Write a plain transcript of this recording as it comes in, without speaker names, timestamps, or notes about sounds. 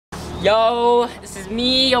Yo, this is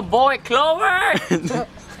me, your boy Clover.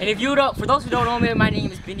 And if you don't, for those who don't know me, my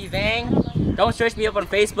name is Bindee Vang. Don't search me up on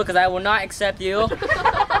Facebook because I will not accept you.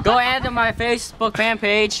 Go add to my Facebook fan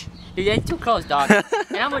page. Dude, you're too close, dog. And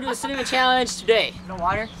I'm gonna do a cinnamon challenge today. No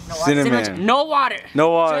water? No water? Cinnamon. No water. No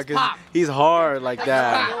water, because he's hard like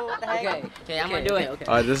that. Okay, I'm gonna do it. Okay.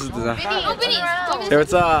 Alright, this is the... Bindee. Hey,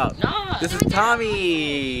 what's up? No. This is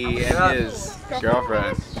Tommy and his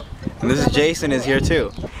girlfriend. And this is Jason is here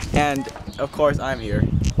too. And of course I'm here.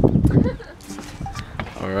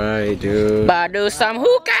 Alright, dude. Do some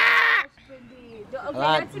hookah!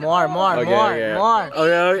 More. Oh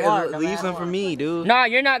yeah, leave some for me, dude. No,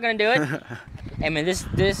 you're not gonna do it. Hey man, this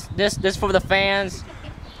for the fans.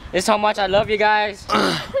 This is how much I love you guys.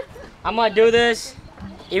 I'm gonna do this,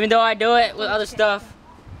 even though I do it with other stuff.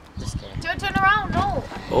 Just kidding. Do it, turn around, no.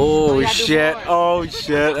 Oh shit, oh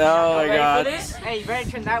shit, oh my god. Hey, you better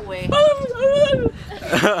turn that way.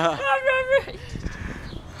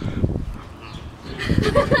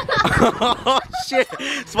 Oh shit!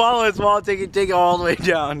 Swallow it, take it all the way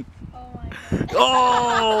down. Oh my god.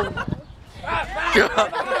 Oh!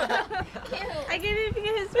 I can't even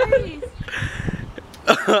get his face.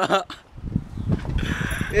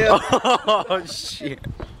 Oh shit.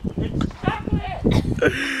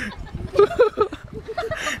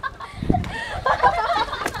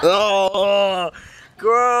 Oh,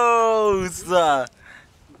 gross.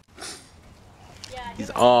 He's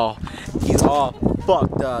all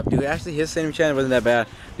fucked up, dude. Actually, his cinnamon challenge wasn't that bad.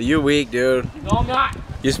 But you're weak, dude. No, I'm not.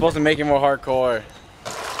 You're supposed to make it more hardcore.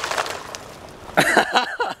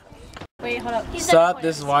 Wait, hold up. What's up?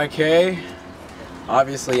 This is YK.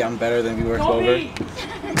 Obviously, I'm better than Viewer Clover.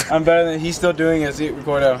 I'm better than he's still doing it. See,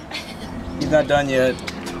 record out. He's not done yet.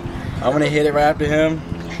 I'm gonna hit it right after him.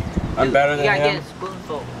 I'm better than him. Get a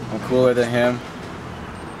spoonful. I'm cooler than him.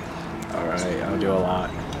 Alright, I'll do a lot.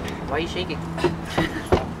 Why are you shaking?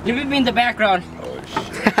 You leave me in the background. Oh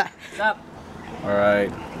shit. What's up?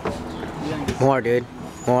 Alright. More, dude.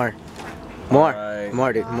 More. More. Alright.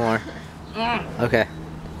 More, dude. More. Okay.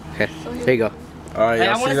 Okay. There you go. Alright, Hey,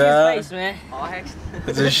 I y'all want see to see that? his face, man.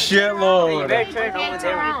 It's a shitload. Turn over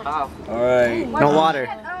there. Alright. No water.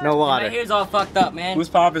 No My water. hair's all fucked up, man. Whose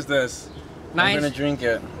pop is this? I'm Mine. gonna drink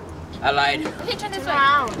it. I lied. Okay, turn this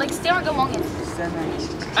around. Like, stay where Gamong is.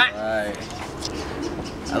 Alright.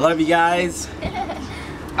 I love you guys.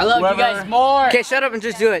 I love you guys more. Okay, shut up and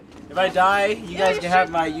just do it. If I die, you guys can have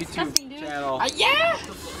my YouTube channel. Yeah.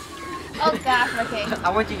 Oh gosh, okay. I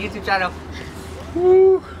want your YouTube channel.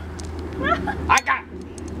 Woo. I got.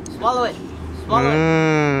 Swallow it. Swallow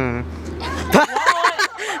it.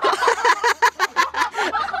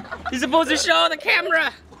 You're supposed to show the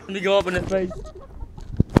camera. Let me go up in his face.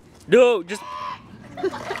 Dude, just.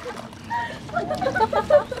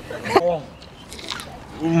 Oh.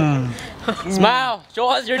 Smile. Show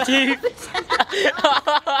us your teeth.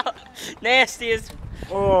 Nasty as.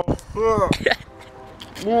 Oh.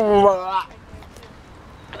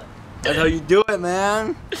 That's how you do it,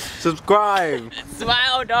 man. Subscribe.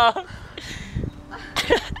 Smile, dog.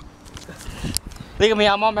 Look at me,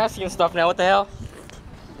 I'm all messy and stuff now. What the hell?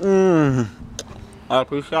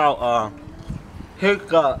 Peace out. Hit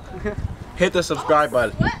the subscribe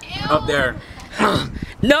button up there.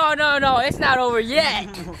 No, it's not over yet.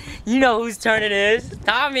 You know whose turn it is.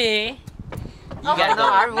 Tommy. You gotta go.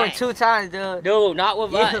 I went 2 times, dude. Dude, not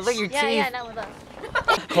with us. Look at your teeth. Yeah, not with us.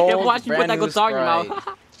 Yeah, watch me put that good dog in your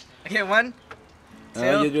mouth. Okay, 1, 2,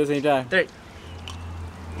 You do the same time. 3.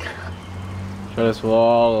 Try to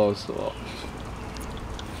swallow.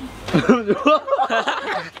 Dude.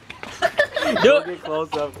 Get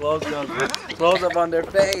close up on their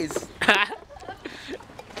face.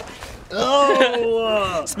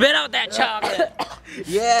 Oh! Spit out that chocolate.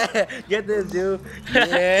 Yeah, get this, dude.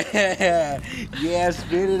 Yeah,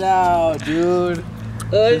 spit it out, dude.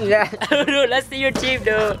 Dude, let's see your teeth,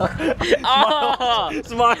 dude. Oh,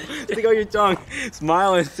 Smile, stick out your tongue.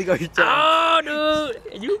 Smile and stick out your tongue. Oh,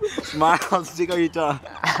 dude. You. Smile and stick out your tongue.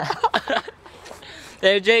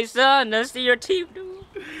 Hey, Jason, let's see your teeth, dude.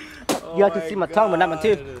 You have to see my tongue, but not my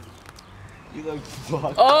tooth. You look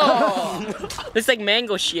fucked. Oh, it's like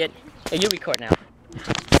mango shit. Hey, you record now.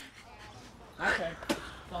 Okay.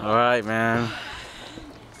 All right, man.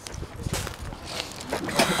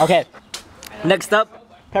 Okay. Next up,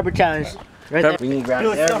 pepper challenge. Right there. We need to grab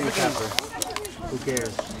Dude, every stop pepper. Who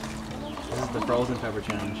cares? This is the frozen pepper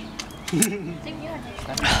challenge.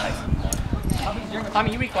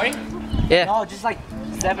 Tommy, you recording? Yeah. No, just like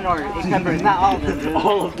 7 or 8 peppers, not all of them, dude.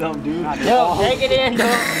 All of them, dude. Yo, take it in, dude.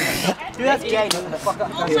 Dude, that's gay, dude. Fuck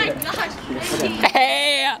up. Oh my gosh.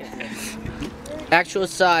 Hey! Actual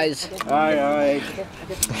size. Alright.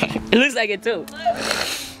 It looks like it too.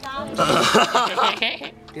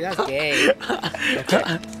 Dude, that's gay.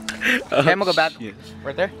 Okay, I'm gonna go back.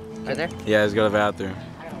 Right there? Right there? Yeah, let's go to the bathroom.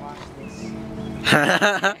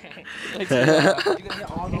 Okay,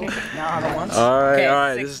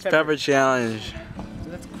 Alright, 6 this is pepper challenge.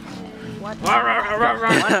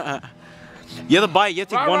 You have to bite, you have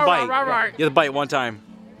to take one bite. You have to bite one time.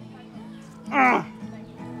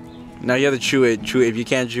 Now you have to chew it. If you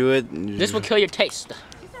can't chew it. This will kill your taste.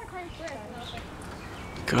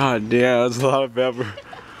 God damn, that's a lot of pepper.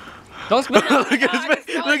 Don't spit it out. Look at his face.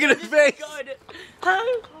 Look at his face.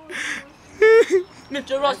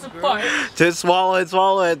 Mr. Russell Park. Just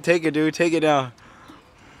swallow it. Take it, dude. Take it down.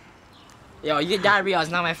 Yo, you get diarrhea. It's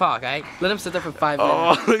not my fault, okay? Let him sit there for 5 minutes.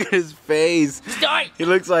 Oh, look at his face. Start. He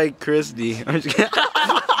looks like Christy. I'm just kidding.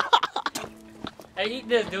 Hey, eat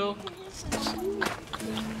this, dude.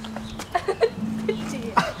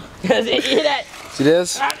 Eat that. See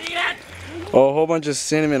this? Eat that. Oh, a whole bunch of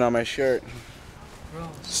cinnamon on my shirt.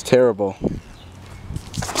 It's terrible.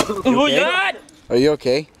 Oh, God. Are you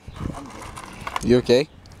okay? You okay?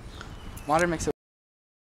 Water makes it